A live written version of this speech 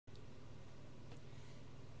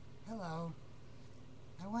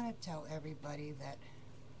want to tell everybody that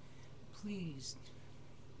please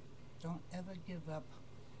don't ever give up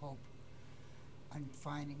hope on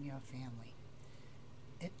finding your family.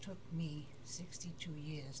 It took me 62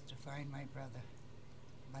 years to find my brother,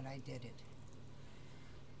 but I did it.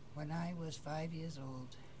 When I was 5 years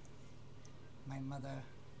old, my mother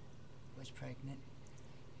was pregnant.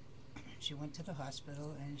 She went to the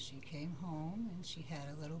hospital and she came home and she had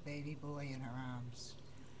a little baby boy in her arms.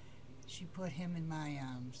 She put him in my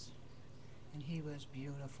arms and he was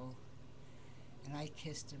beautiful. And I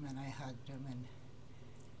kissed him and I hugged him, and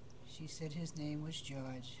she said his name was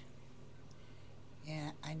George.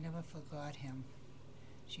 And I never forgot him.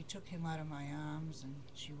 She took him out of my arms and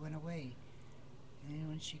she went away. And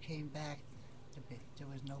when she came back, there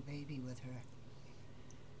was no baby with her.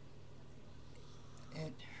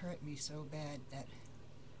 It hurt me so bad that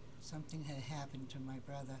something had happened to my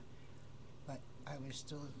brother, but I was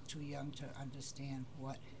still too young to understand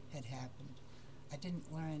what had happened. I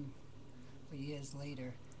didn't learn for years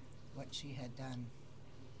later what she had done.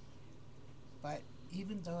 But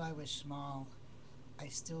even though I was small, I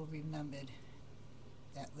still remembered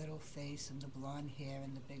that little face and the blonde hair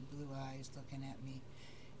and the big blue eyes looking at me.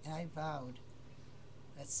 And I vowed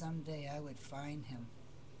that someday I would find him.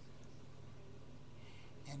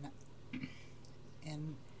 And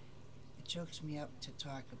and it chokes me up to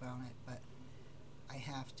talk about it, but I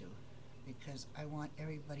have to, because I want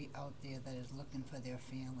everybody out there that is looking for their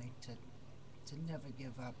family to never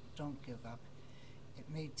give up. Don't give up. It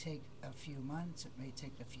may take a few months, it may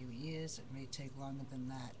take a few years, it may take longer than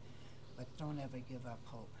that, but don't ever give up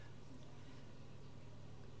hope.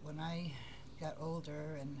 When I got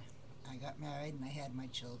older and I got married and I had my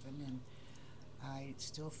children, and I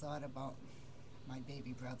still thought about my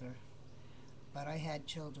baby brother, but I had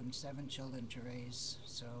children, 7 children to raise,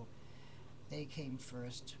 so they came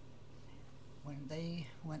first. When they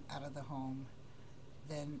went out of the home,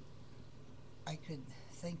 then I could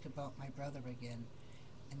think about my brother again,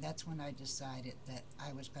 and that's when I decided that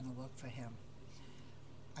I was going to look for him.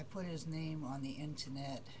 I put his name on the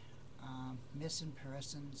internet, missing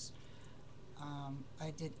persons.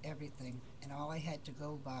 I did everything, and all I had to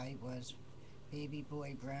go by was Baby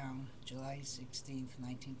Boy Brown, July 16th,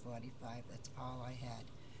 1945. That's all I had.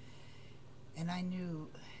 And I knew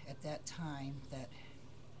at that time that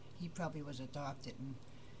he probably was adopted and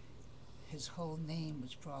his whole name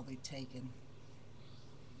was probably taken,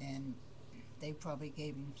 and they probably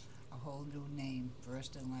gave him a whole new name,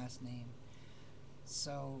 first and last name.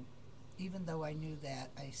 So even though I knew that,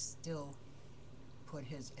 I still put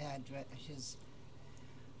his address,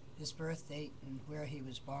 his birth date and where he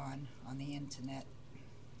was born on the internet,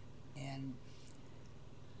 and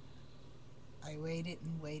I waited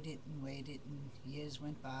and waited and waited, and years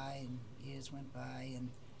went by and years went by and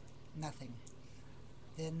nothing.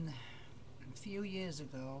 Then a few years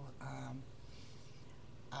ago,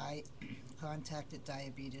 I contacted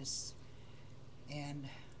Diabetes, and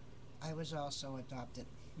I was also adopted.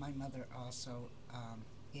 My mother also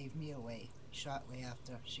gave me away shortly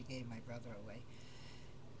after she gave my brother away.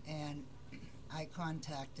 And I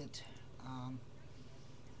contacted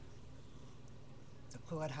the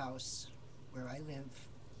courthouse where I live,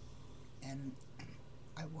 and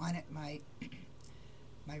I wanted my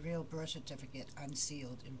real birth certificate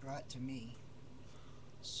unsealed and brought to me,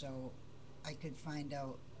 so I could find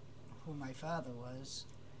out who my father was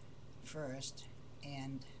first.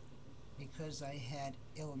 And because I had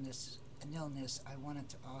an illness, I wanted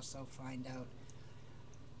to also find out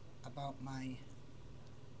about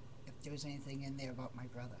if there was anything in there about my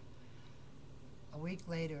brother. A week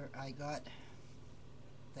later,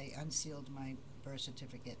 they unsealed my birth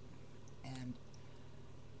certificate, and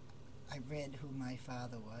I read who my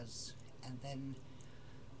father was, and then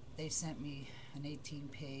they sent me an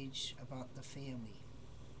 18-page about the family,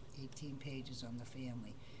 18 pages on the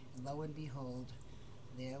family, and lo and behold,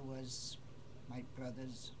 there was my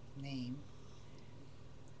brother's name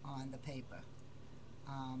on the paper.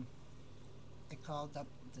 I called up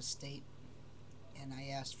the state and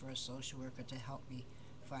I asked for a social worker to help me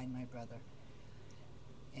find my brother,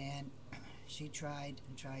 and she tried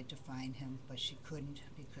and tried to find him, but she couldn't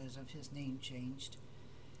because of his name changed.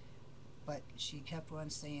 But she kept on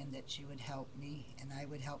saying that she would help me and I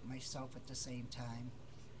would help myself at the same time.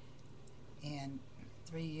 And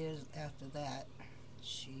 3 years after that,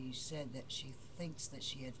 she said that she thinks that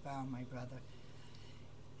she had found my brother,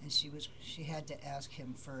 and she had to ask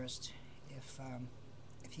him first if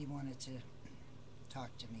he wanted to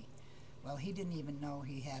talk to me. Well, he didn't even know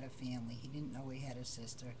he had a family. He didn't know he had a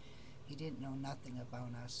sister. He didn't know nothing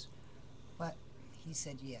about us. But he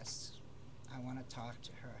said, yes, I want to talk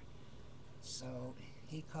to her. So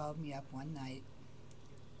He called me up one night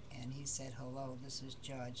and he said, "Hello, this is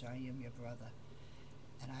George. I am your brother."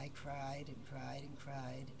 And I cried and cried and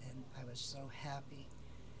cried, and I was so happy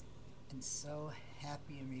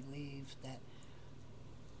and relieved that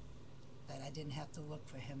I didn't have to look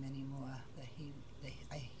for him anymore. He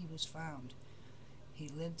was found. He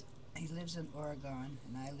lived he lives in Oregon,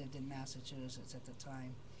 and I lived in Massachusetts at the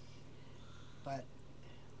time. But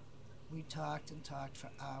we talked and talked for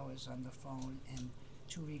hours on the phone, and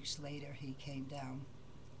 2 weeks later he came down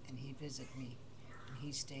and he visited me, and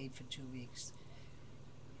he stayed for 2 weeks.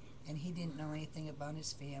 And he didn't know anything about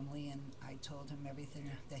his family, and I told him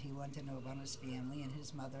everything that he wanted to know about his family and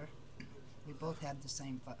his mother. We both had the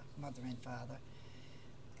same mother and father.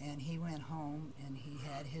 And he went home and he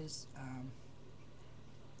had his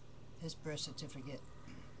birth certificate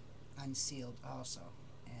unsealed also,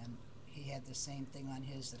 and he had the same thing on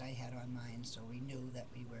his that I had on mine, so we knew that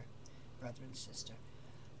we were brother and sister.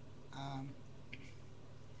 Um,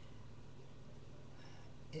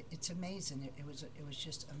 it's amazing. It was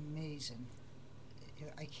just amazing.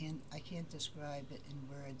 I can't describe it in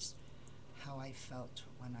words how I felt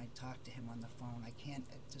when I talked to him on the phone. I can't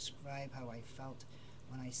describe how I felt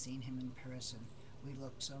when I seen him in person. We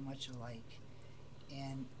looked so much alike,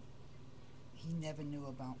 and he never knew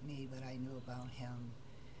about me, but I knew about him.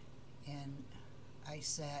 And I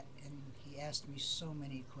sat and he asked me so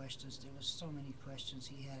many questions. There were so many questions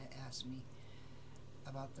he had to ask me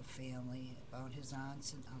about the family, about his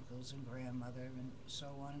aunts and uncles and grandmother, and so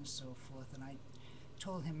on and so forth. And I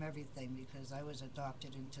told him everything because I was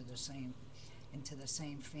adopted into the same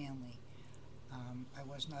family. I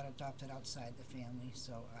was not adopted outside the family,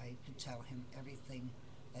 so I could tell him everything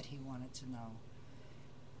that he wanted to know.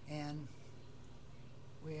 And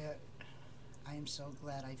where I am so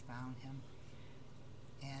glad I found him.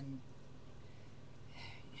 And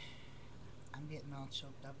I'm getting all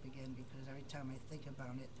choked up again because every time I think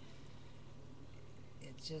about it,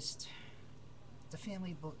 it just, the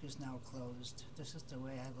family book is now closed. This is the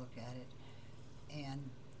way I look at it.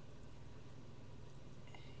 And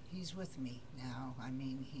he's with me now. I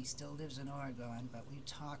mean, he still lives in Oregon, but we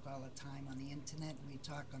talk all the time on the internet. We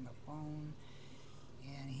talk on the phone,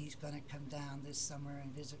 and he's going to come down this summer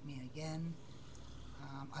and visit me again.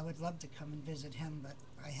 I would love to come and visit him, but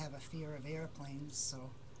I have a fear of airplanes, so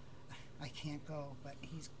I can't go. But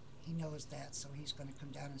he knows that, so he's going to come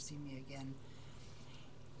down and see me again.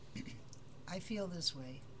 I feel this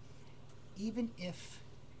way. Even if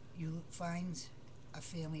you find a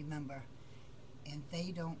family member and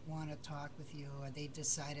they don't want to talk with you, or they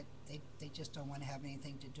decided they just don't want to have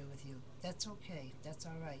anything to do with you, that's okay. That's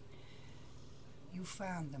all right. You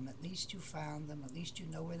found them. At least you found them. At least you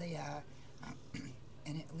know where they are.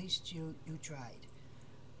 And at least you tried.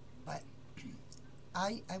 But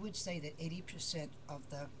I would say that 80% of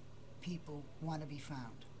the people want to be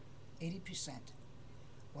found. 80%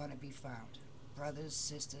 want to be found. Brothers,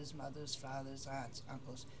 sisters, mothers, fathers, aunts,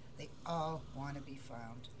 uncles, they all want to be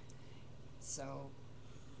found. So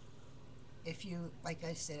if you, like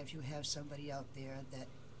I said, if you have somebody out there that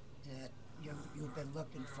you've been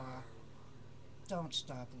looking for, don't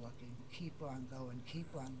stop looking. Keep on going.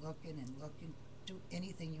 Keep on looking and looking. Do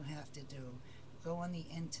anything you have to do. Go on the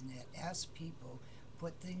internet. Ask people.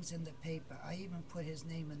 Put things in the paper. I even put his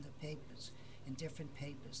name in the papers, in different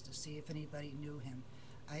papers, to see if anybody knew him.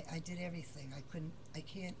 I did everything. I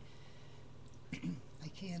can't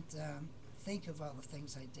think of all the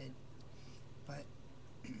things I did, but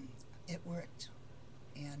it worked,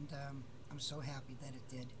 and I'm so happy that it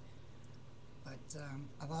did. But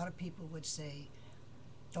a lot of people would say,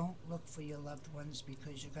 don't look for your loved ones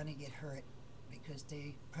because you're going to get hurt, because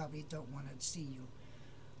they probably don't want to see you.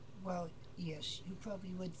 Well, yes, you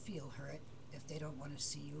probably would feel hurt if they don't want to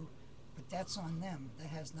see you, but that's on them. That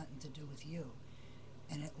has nothing to do with you.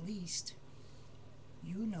 And at least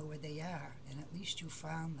you know where they are, and at least you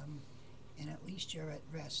found them, and at least you're at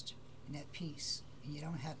rest and at peace, and you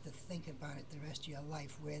don't have to think about it the rest of your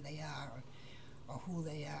life, where they are, or who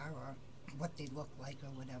they are, or what they look like,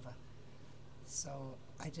 or whatever. So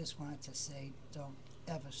I just wanted to say, don't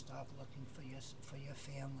ever stop looking for your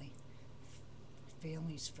family.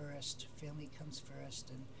 Family's first. Family comes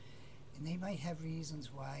first, and they might have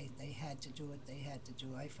reasons why they had to do what they had to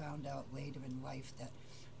do. I found out later in life that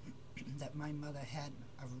that my mother had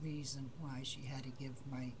a reason why she had to give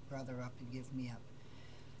my brother up and give me up.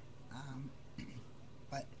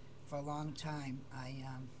 But for a long time, I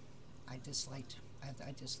disliked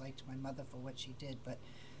my mother for what she did. But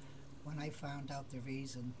when I found out the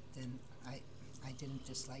reason, then I didn't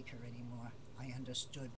dislike her anymore. I understood